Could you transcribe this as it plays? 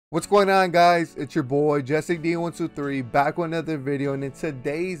What's going on, guys? It's your boy Jesse D123 back with another video, and in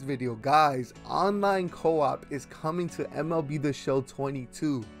today's video, guys, online co-op is coming to MLB The Show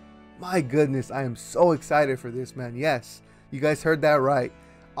 22. My goodness, I am so excited for this, man. Yes, you guys heard that right.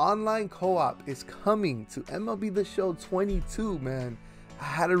 Online co-op is coming to MLB The Show 22, man. I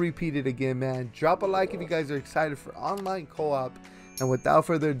had to repeat it again, man. Drop a like if you guys are excited for online co-op. And without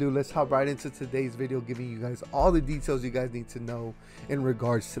further ado, let's hop right into today's video, giving you guys all the details you guys need to know in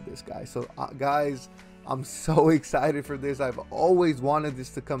regards to this, guys. So guys, I'm so excited for this. I've always wanted this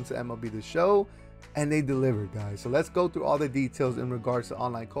to come to MLB The Show, and they delivered, guys. So let's go through all the details in regards to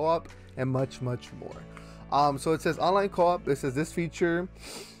online co-op and much more. So it says online co-op. It says this feature,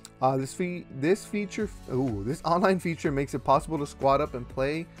 this online feature makes it possible to squad up and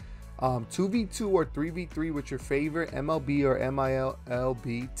play 2v2 or 3v3 with your favorite MLB or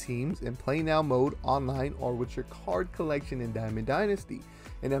MILB teams in Play Now mode online, or with your card collection in Diamond Dynasty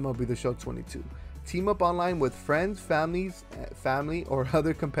in MLB The Show 22. Team up online with friends, family, or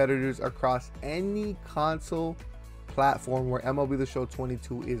other competitors across any console platform where MLB The Show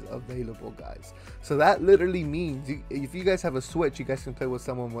 22 is available, guys. So that literally means if you guys have a Switch, you guys can play with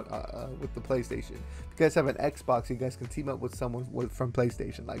someone with the PlayStation. If you guys have an Xbox, you guys can team up with someone from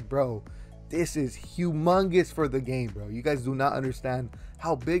PlayStation. Like, bro, this is humongous for the game, bro. You guys do not understand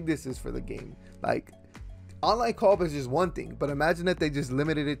how big this is for the game. Like, online co-op is just one thing, but imagine that they just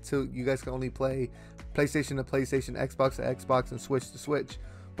limited it to you guys can only play PlayStation to PlayStation, Xbox to Xbox, and Switch to Switch.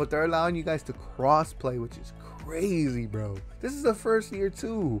 But they're allowing you guys to cross play, which is crazy, bro. This is the first year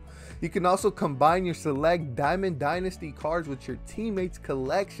too. You can also combine your select Diamond Dynasty cards with your teammates'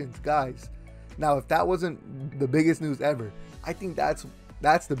 collections, guys. Now, if that wasn't the biggest news ever, I think that's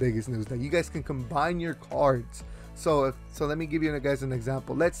the biggest news, that you guys can combine your cards. So let me give you guys an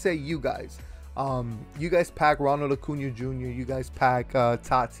example. Let's say you guys pack Ronald Acuna Jr., you guys pack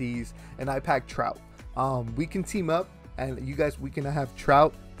Tatis, and I pack Trout. We can team up, and we can have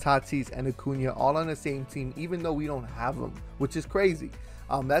Trout, Tatis, and Acuna all on the same team, even though we don't have them, which is crazy.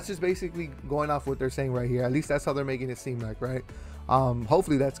 That's just basically going off what they're saying right here. At least that's how they're making it seem like, right?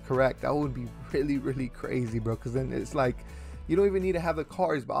 Hopefully that's correct. That would be really crazy, bro, because then it's like you don't even need to have the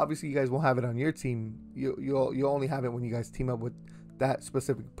cards, but obviously you guys won't have it on your team. You'll only have it when you guys team up with that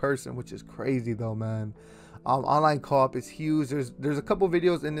specific person, which is crazy though, man. Online co-op is huge. There's a couple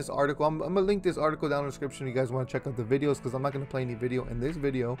videos in this article. I'm gonna link this article down in the description if you guys want to check out the videos, because I'm not gonna play any video in this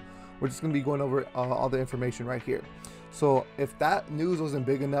video. We're just gonna be going over all the information right here. So if that news wasn't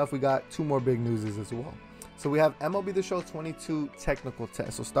big enough, we got two more big newses as well. So we have MLB The Show 22 technical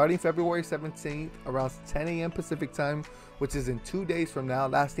test. So starting February 17th around 10 a.m. Pacific time, which is in 2 days from now,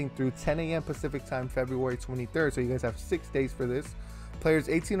 lasting through 10 a.m. Pacific time, February 23rd. So you guys have 6 days for this. Players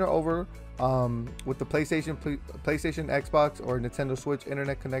 18 or over with the PlayStation, Xbox, or Nintendo Switch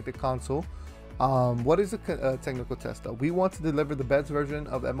internet connected console. What is a technical test though? We want to deliver the best version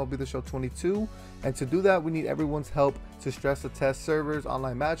of MLB The Show 22, and to do that we need everyone's help to stress the test servers,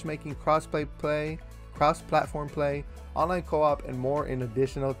 online matchmaking, cross-platform play, online co-op, and more in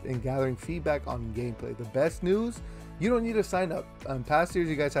addition in gathering feedback on gameplay. The best news, you don't need to sign up. Past years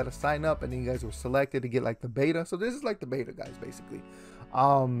you guys had to sign up, and then you guys were selected to get like the beta. So this is like the beta, guys, basically.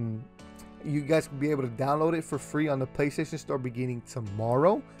 You guys can be able to download it for free on the PlayStation Store beginning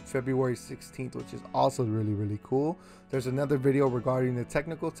tomorrow, February 16th, which is also really cool. There's another video regarding the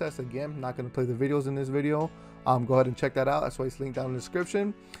technical test. Again, I'm not going to play the videos in this video. Go ahead and check that out. That's why it's linked down in the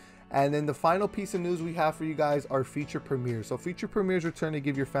description. And then the final piece of news we have for you guys are feature premieres. So feature premieres return to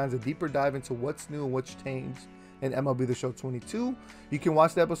give your fans a deeper dive into what's new and what's changed in MLB The Show 22. You can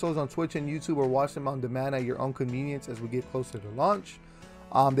watch the episodes on Twitch and YouTube, or watch them on demand at your own convenience as we get closer to launch.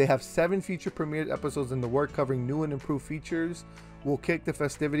 They have 7 feature premiere episodes in the work covering new and improved features. We'll kick the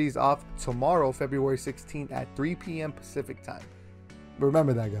festivities off tomorrow, February 16th at 3 p.m. Pacific time.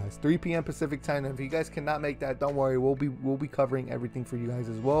 Remember that, guys, 3 p.m. Pacific time. And if you guys cannot make that, don't worry, we'll be covering everything for you guys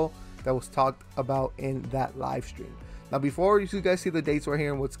as well that was talked about in that live stream. Now, before you guys see the dates right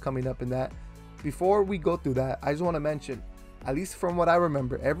here and what's coming up in that, before we go through that, I just want to mention, at least from what I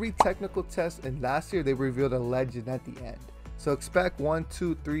remember, every technical test in last year they revealed a legend at the end. So expect 1,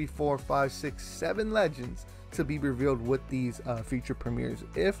 2, 3, 4, 5, 6, 7 legends to be revealed with these feature premieres,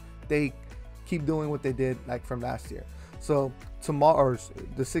 if they keep doing what they did like from last year. So tomorrow,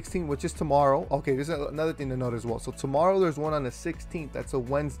 the 16th, which is tomorrow. Okay, there's another thing to note as well. So tomorrow there's one on the 16th. That's a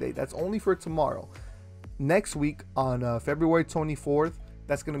Wednesday. That's only for tomorrow. Next week on February 24th,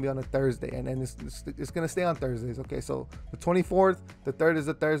 that's going to be on a Thursday, and then it's going to stay on Thursdays. Okay, so the 24th, the 3rd is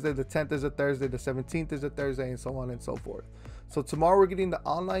a Thursday, the 10th is a Thursday, the 17th is a Thursday, and so on and so forth. So tomorrow we're getting the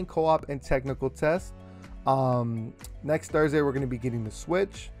online co-op and technical test. Next Thursday we're going to be getting the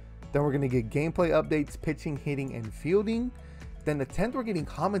Switch. Then we're going to get gameplay updates, pitching, hitting, and fielding. Then the 10th, we're getting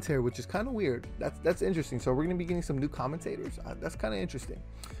commentary, which is kind of weird. That's interesting. So we're going to be getting some new commentators. That's kind of interesting.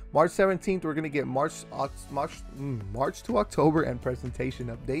 March 17th, we're going to get March to October and presentation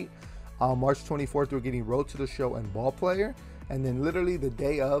update. March 24th, we're getting Road to the Show and Ball Player. And then literally the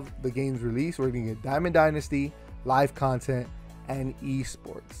day of the game's release, we're going to get Diamond Dynasty, live content, and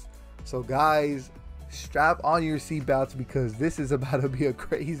esports. So guys, strap on your seatbelts because this is about to be a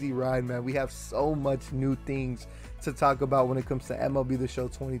crazy ride, man. We have so much new things to talk about when it comes to MLB The Show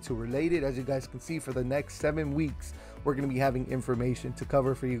 22 related. As you guys can see, for the next 7 weeks, we're going to be having information to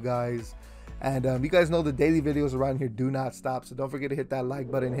cover for you guys. And you guys know the daily videos around here do not stop. So don't forget to hit that like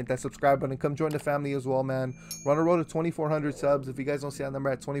button, hit that subscribe button. Come join the family as well, man. We're on a road to 2,400 subs. If you guys don't see that number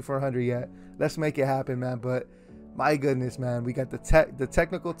at 2,400 yet, let's make it happen, man. But my goodness, man, we got the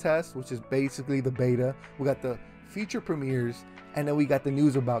technical test, which is basically the beta. We got the feature premieres, and then we got the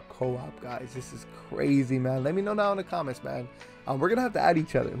news about co-op, guys. This is crazy, man. Let me know down in the comments, man. We're gonna have to add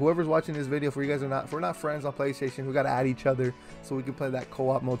each other. Whoever's watching this video, for you guys are not, if we're not friends on PlayStation, we gotta add each other so we can play that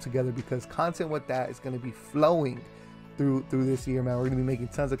co-op mode together, because content with that is gonna be flowing through this year, man. We're gonna be making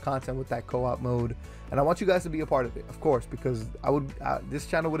tons of content with that co-op mode, and I want you guys to be a part of it, of course, because this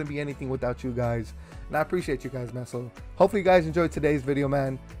channel wouldn't be anything without you guys, and I appreciate you guys, man. So hopefully you guys enjoyed today's video,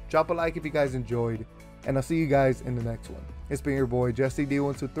 man. Drop a like if you guys enjoyed, and I'll see you guys in the next one. It's been your boy Jesse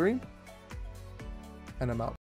D123, and I'm out.